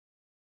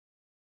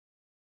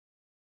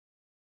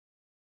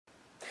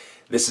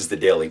This is the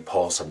Daily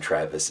Pulse. I'm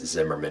Travis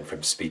Zimmerman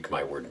from Speak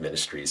My Word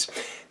Ministries.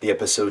 The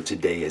episode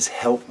today is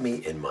Help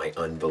Me in My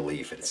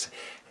Unbelief. It's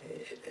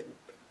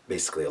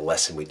basically a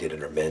lesson we did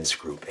in our men's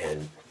group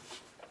and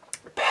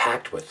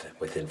packed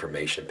with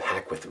information,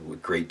 packed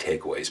with great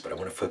takeaways. But I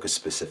want to focus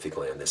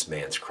specifically on this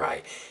man's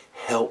cry,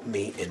 help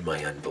me in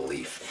my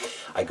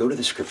unbelief. I go to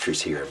the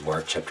scriptures here in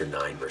Mark chapter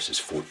 9, verses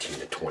 14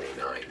 to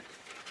 29.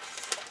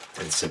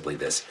 And simply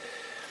this,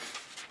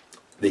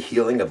 the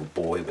healing of a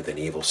boy with an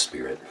evil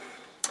spirit.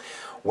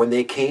 When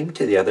they came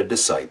to the other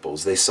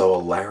disciples, they saw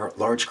a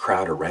large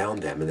crowd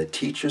around them and the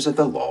teachers of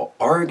the law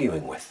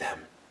arguing with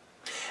them.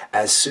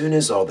 As soon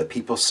as all the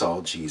people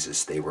saw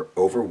Jesus, they were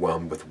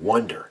overwhelmed with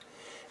wonder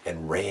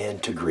and ran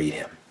to greet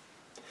him.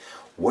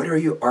 "What are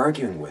you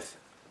arguing with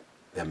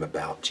them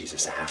about?"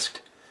 Jesus asked.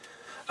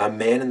 A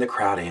man in the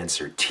crowd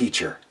answered,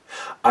 "Teacher,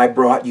 I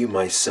brought you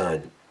my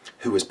son,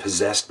 who is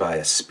possessed by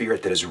a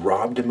spirit that has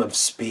robbed him of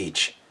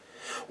speech.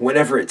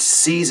 Whenever it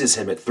seizes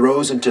him, it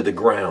throws him to the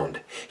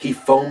ground. He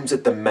foams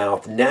at the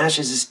mouth,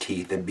 gnashes his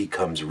teeth, and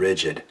becomes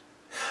rigid.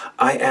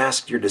 I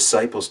asked your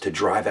disciples to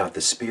drive out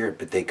the spirit,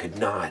 but they could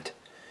not."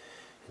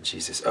 And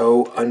Jesus,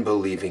 "Oh,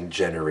 unbelieving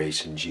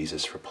generation,"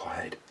 Jesus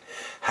replied,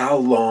 "how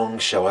long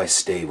shall I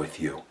stay with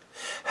you?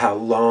 How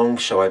long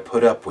shall I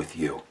put up with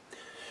you?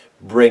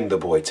 Bring the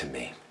boy to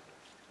me."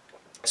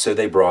 So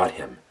they brought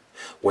him.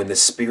 When the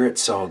spirit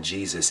saw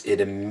Jesus,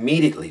 it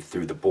immediately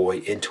threw the boy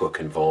into a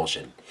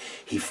convulsion.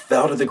 He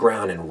fell to the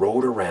ground and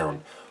rolled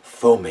around,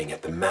 foaming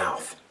at the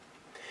mouth.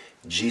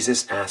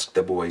 Jesus asked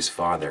the boy's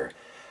father,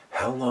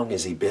 "How long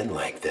has he been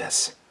like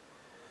this?"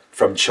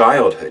 "From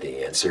childhood,"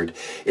 he answered.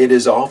 "It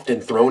has often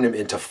thrown him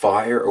into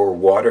fire or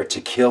water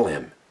to kill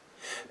him.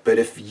 But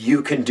if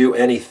you can do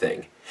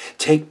anything,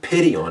 take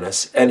pity on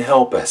us and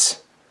help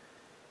us."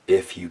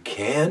 "If you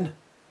can,"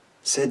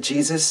 said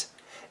Jesus,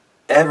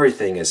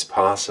 "everything is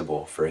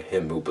possible for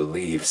him who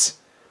believes."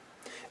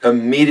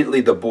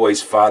 Immediately the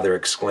boy's father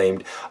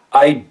exclaimed,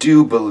 "I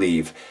do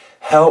believe.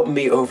 Help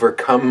me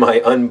overcome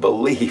my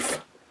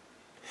unbelief."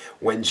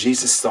 When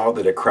Jesus saw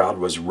that a crowd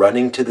was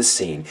running to the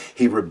scene,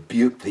 he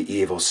rebuked the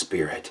evil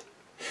spirit.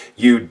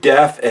 "You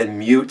deaf and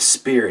mute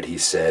spirit," he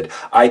said,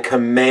 "I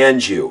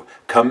command you,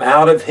 come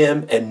out of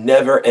him and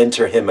never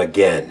enter him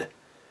again."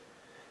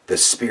 The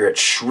spirit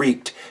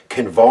shrieked,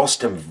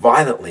 convulsed him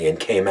violently, and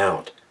came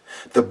out.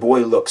 The boy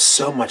looked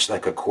so much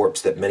like a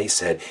corpse that many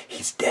said,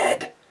 "He's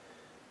dead."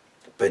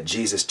 But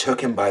Jesus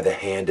took him by the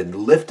hand and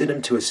lifted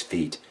him to his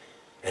feet,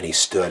 and he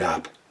stood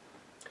up.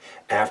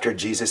 After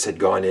Jesus had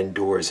gone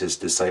indoors, his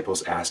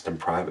disciples asked him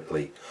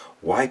privately,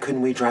 "Why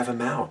couldn't we drive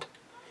him out?"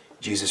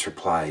 Jesus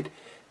replied,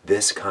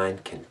 "This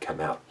kind can come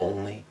out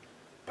only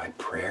by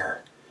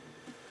prayer."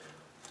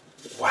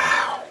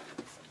 Wow.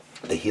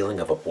 The healing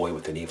of a boy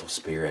with an evil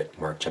spirit,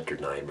 Mark chapter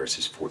 9,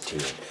 verses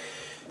 14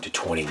 to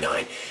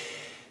 29.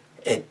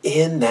 And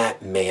in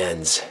that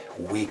man's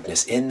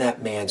weakness, in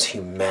that man's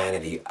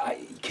humanity,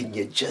 can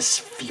you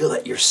just feel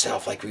it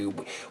yourself? Like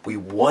we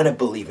want to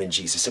believe in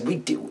Jesus, and we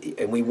do,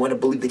 and we want to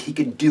believe that he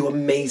can do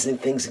amazing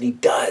things, and he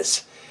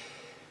does.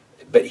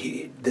 But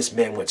this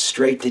man went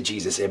straight to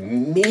Jesus.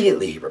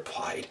 Immediately he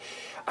replied,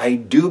 "I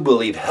do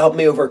believe. Help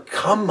me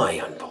overcome my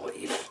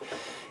unbelief."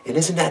 And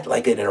isn't that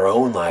like it in our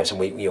own lives? And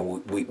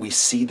we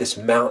see this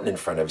mountain in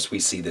front of us. We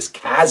see this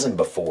chasm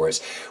before us.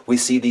 We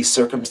see these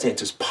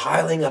circumstances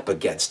piling up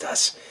against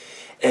us.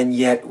 And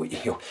yet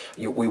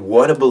we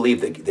want to believe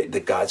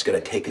that God's going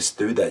to take us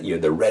through that,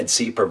 the Red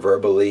Sea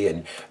proverbially,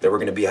 and that we're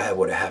going to be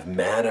able to have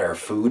manna or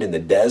food in the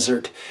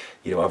desert,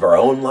 of our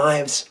own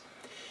lives.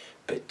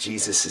 But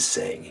Jesus is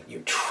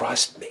saying,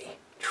 trust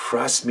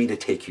me to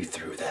take you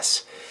through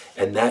this.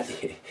 And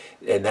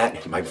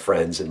that, my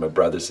friends and my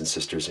brothers and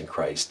sisters in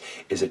Christ,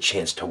 is a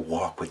chance to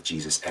walk with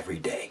Jesus every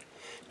day.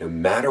 No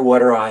matter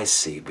what our eyes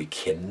see, we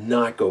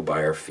cannot go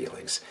by our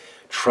feelings.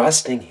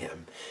 Trusting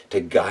him to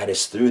guide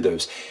us through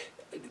those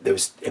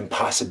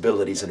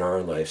impossibilities in our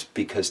own lives,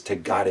 because to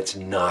God it's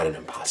not an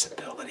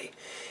impossibility.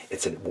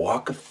 It's a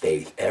walk of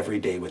faith every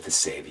day with the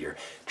Savior,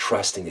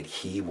 trusting that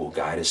he will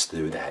guide us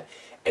through that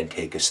and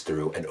take us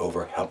through and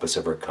help us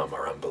overcome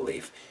our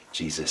unbelief.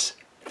 Jesus,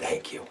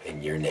 thank you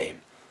in your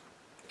name.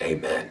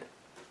 Amen.